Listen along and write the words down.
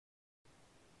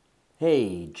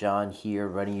Hey, John here,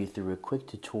 running you through a quick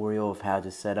tutorial of how to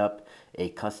set up a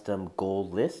custom goal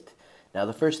list. Now,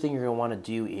 the first thing you're going to want to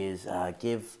do is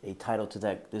give a title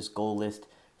to this goal list.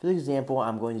 For this example,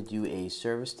 I'm going to do a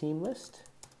service team list.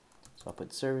 So I'll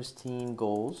put service team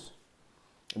goals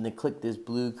and then click this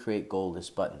blue create goal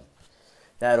list button.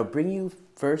 Now, it'll bring you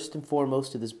first and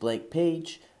foremost to this blank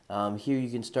page. Here you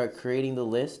can start creating the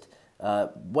list.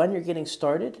 When you're getting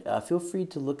started, feel free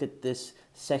to look at this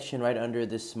section right under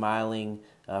this smiling,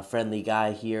 friendly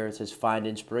guy here. It says Find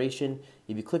Inspiration.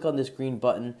 If you click on this green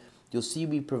button, you'll see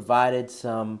we provided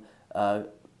some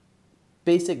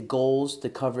basic goals to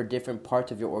cover different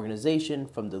parts of your organization,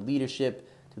 from the leadership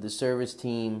to the service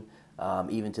team,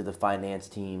 even to the finance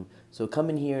team. So come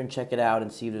in here and check it out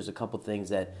and see if there's a couple things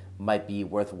that might be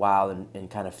worthwhile and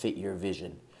kind of fit your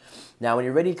vision. Now, when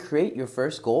you're ready to create your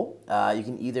first goal, you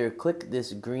can either click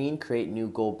this green Create New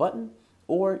Goal button,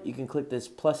 or you can click this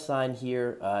plus sign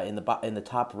here in the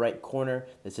top right corner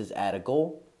that says Add a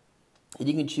Goal. And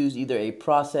you can choose either a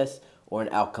process or an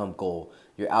outcome goal.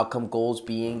 Your outcome goals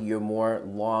being your more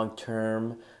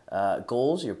long-term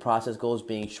goals, your process goals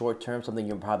being short-term, something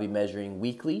you're probably measuring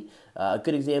weekly. A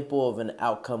good example of an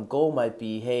outcome goal might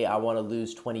be, hey, I want to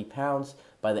lose 20 pounds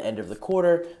by the end of the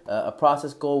quarter. A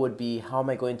process goal would be, how am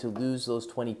I going to lose those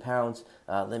 20 pounds?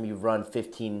 Let me run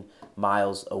 15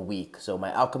 miles a week. So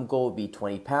my outcome goal would be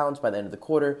 20 pounds by the end of the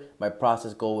quarter. My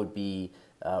process goal would be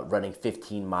running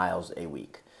 15 miles a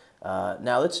week.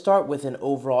 Now let's start with an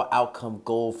overall outcome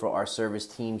goal for our service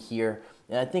team here.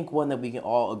 And I think one that we can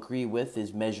all agree with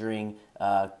is measuring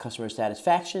customer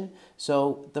satisfaction.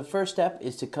 So the first step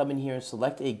is to come in here and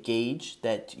select a gauge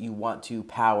that you want to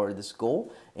power this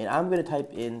goal. And I'm going to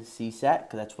type in CSAT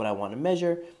because that's what I want to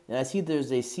measure. And I see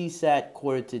there's a CSAT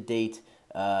quarter to date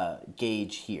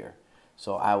gauge here.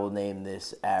 So I will name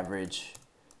this average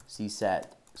CSAT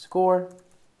score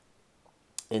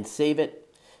and save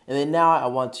it. And then now I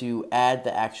want to add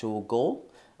the actual goal.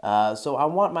 So I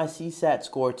want my CSAT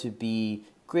score to be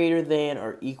greater than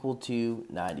or equal to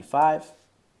 95.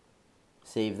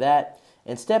 Save that.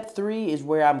 And step 3 is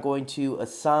where I'm going to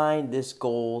assign this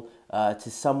goal to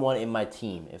someone in my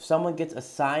team. If someone gets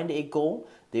assigned a goal,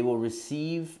 they will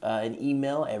receive an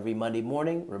email every Monday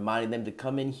morning reminding them to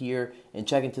come in here and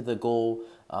check into the goal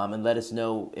and let us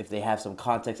know if they have some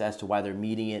context as to why they're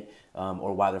meeting it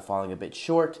or why they're falling a bit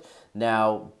short.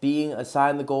 Now, being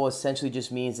assigned the goal essentially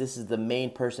just means this is the main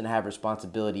person to have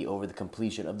responsibility over the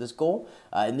completion of this goal.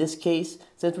 In this case,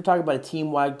 since we're talking about a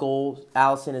team-wide goal,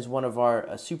 Allison is one of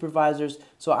our supervisors,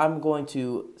 so I'm going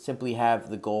to simply have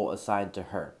the goal assigned to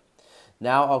her.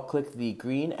 Now I'll click the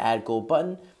green Add Goal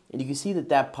button, and you can see that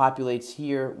that populates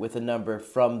here with a number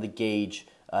from the gauge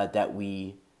that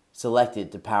we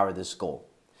selected to power this goal.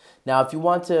 Now, if you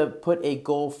want to put a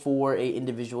goal for an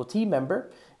individual team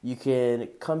member, you can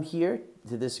come here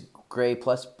to this gray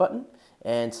plus button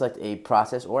and select a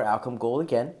process or outcome goal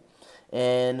again,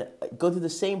 and go through the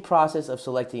same process of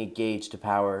selecting a gauge to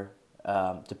power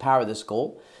this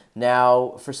goal.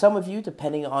 Now, for some of you,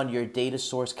 depending on your data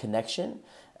source connection,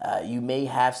 you may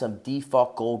have some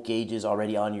default goal gauges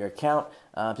already on your account.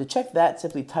 To check that,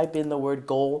 simply type in the word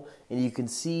goal, and you can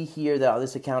see here that on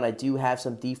this account I do have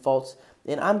some defaults.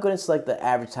 And I'm going to select the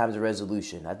average times of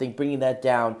resolution. I think bringing that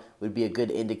down would be a good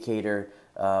indicator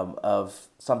of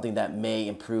something that may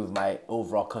improve my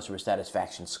overall customer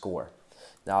satisfaction score.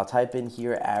 Now I'll type in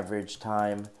here average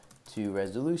time to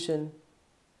resolution.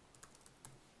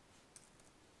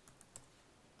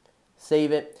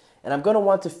 Save it. And I'm going to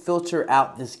want to filter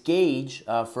out this gauge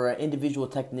for an individual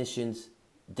technician's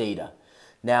data.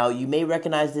 Now, you may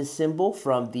recognize this symbol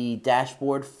from the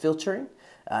dashboard filtering.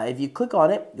 If you click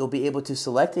on it, you'll be able to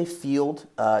select a field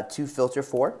to filter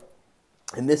for.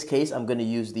 In this case, I'm going to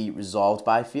use the Resolved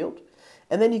By field.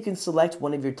 And then you can select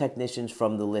one of your technicians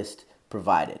from the list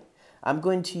provided. I'm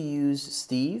going to use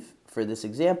Steve for this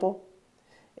example,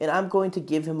 and I'm going to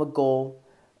give him a goal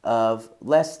of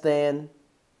less than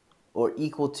or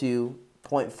equal to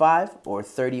 0.5 or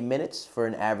 30 minutes for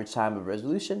an average time of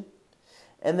resolution.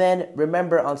 And then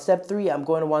remember, on step 3, I'm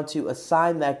going to want to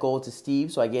assign that goal to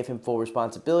Steve, so I gave him full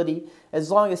responsibility.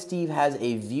 As long as Steve has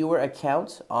a viewer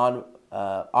account on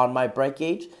my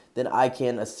BrightGauge, then I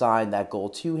can assign that goal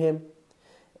to him.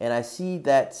 And I see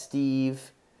that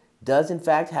Steve does in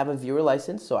fact have a viewer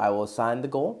license, so I will assign the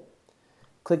goal.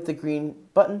 Click the green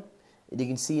button, and you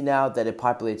can see now that it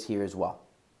populates here as well.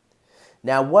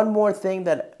 Now, one more thing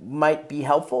that might be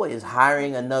helpful is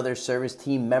hiring another service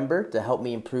team member to help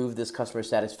me improve this customer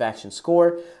satisfaction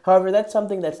score. However, that's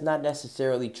something that's not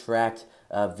necessarily tracked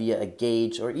via a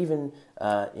gauge or even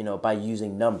by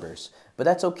using numbers. But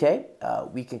that's okay.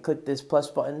 We can click this plus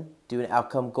button, do an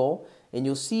outcome goal, and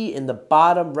you'll see in the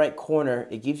bottom right corner,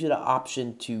 it gives you the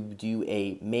option to do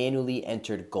a manually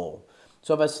entered goal.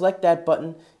 So if I select that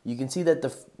button, you can see that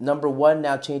the number 1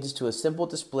 now changes to a simple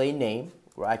display name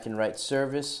where I can write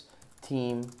service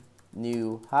team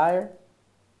new hire.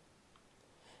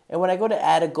 And when I go to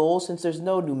add a goal, since there's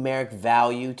no numeric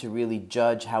value to really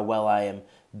judge how well I am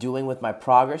doing with my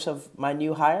progress of my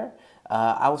new hire,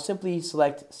 I will simply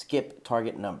select skip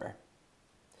target number.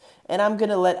 And I'm going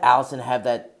to let Allison have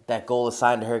that goal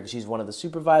assigned to her because she's one of the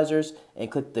supervisors, and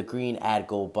click the green add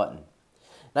goal button.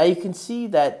 Now you can see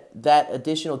that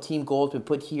additional team goal has been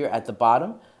put here at the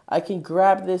bottom. I can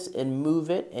grab this and move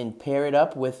it and pair it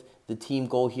up with the team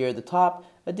goal here at the top.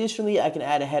 Additionally, I can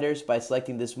add headers by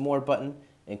selecting this more button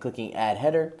and clicking add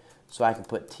header. So I can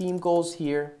put team goals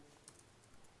here,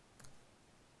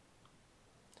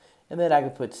 and then I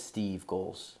can put Steve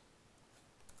goals.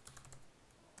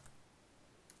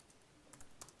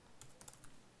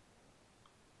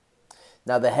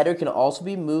 Now the header can also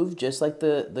be moved just like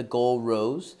the goal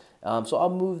rows. So I'll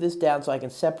move this down so I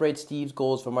can separate Steve's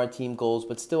goals from our team goals,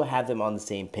 but still have them on the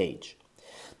same page.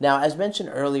 Now, as mentioned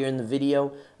earlier in the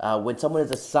video, when someone is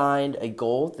assigned a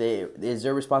goal, it is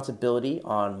their responsibility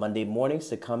on Monday mornings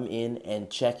to come in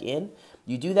and check in.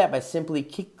 You do that by simply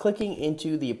clicking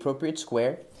into the appropriate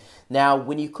square. Now,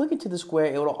 when you click into the square,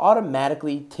 it will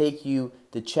automatically take you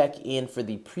to check in for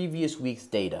the previous week's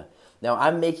data. Now,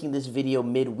 I'm making this video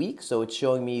midweek, so it's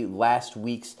showing me last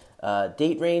week's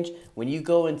date range. When you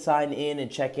go and sign in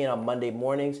and check in on Monday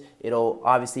mornings, it'll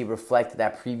obviously reflect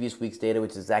that previous week's data,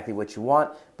 which is exactly what you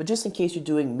want. But just in case you're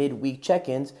doing midweek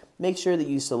check-ins, make sure that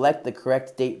you select the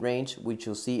correct date range, which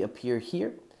you'll see appear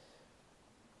here.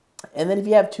 And then if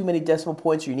you have too many decimal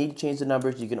points or you need to change the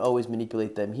numbers, you can always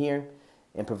manipulate them here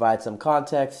and provide some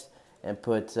context and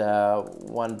put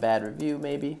one bad review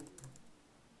maybe.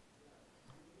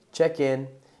 Check in,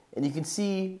 and you can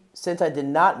see since I did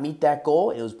not meet that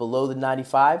goal, it was below the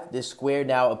 95, this square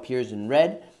now appears in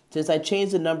red. Since I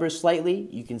changed the numbers slightly,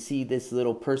 you can see this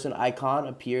little person icon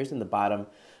appears in the bottom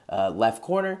left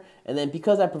corner. And then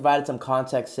because I provided some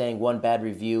context saying one bad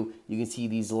review, you can see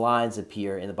these lines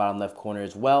appear in the bottom left corner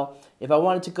as well. If I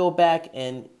wanted to go back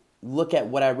and look at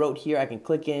what I wrote here, I can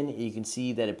click in, and you can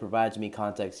see that it provides me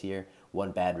context here,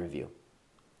 one bad review.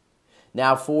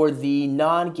 Now for the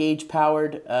non-gauge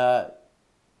powered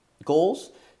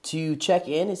goals, to check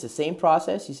in, it's the same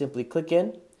process. You simply click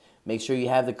in, make sure you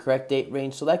have the correct date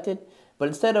range selected, but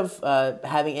instead of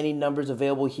having any numbers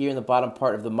available here in the bottom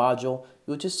part of the module,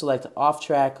 you'll just select off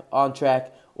track, on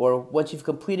track, or once you've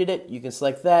completed it, you can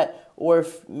select that, or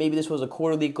if maybe this was a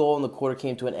quarterly goal and the quarter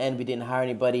came to an end, we didn't hire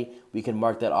anybody, we can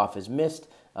mark that off as missed.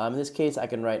 In this case, I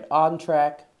can write on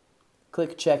track,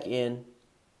 click check in,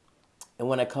 and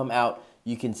when I come out,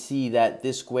 you can see that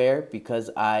this square,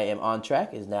 because I am on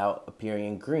track, is now appearing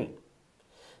in green.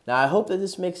 Now, I hope that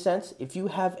this makes sense. If you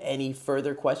have any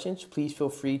further questions, please feel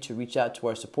free to reach out to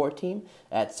our support team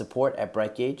at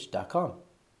support@brightgauge.com.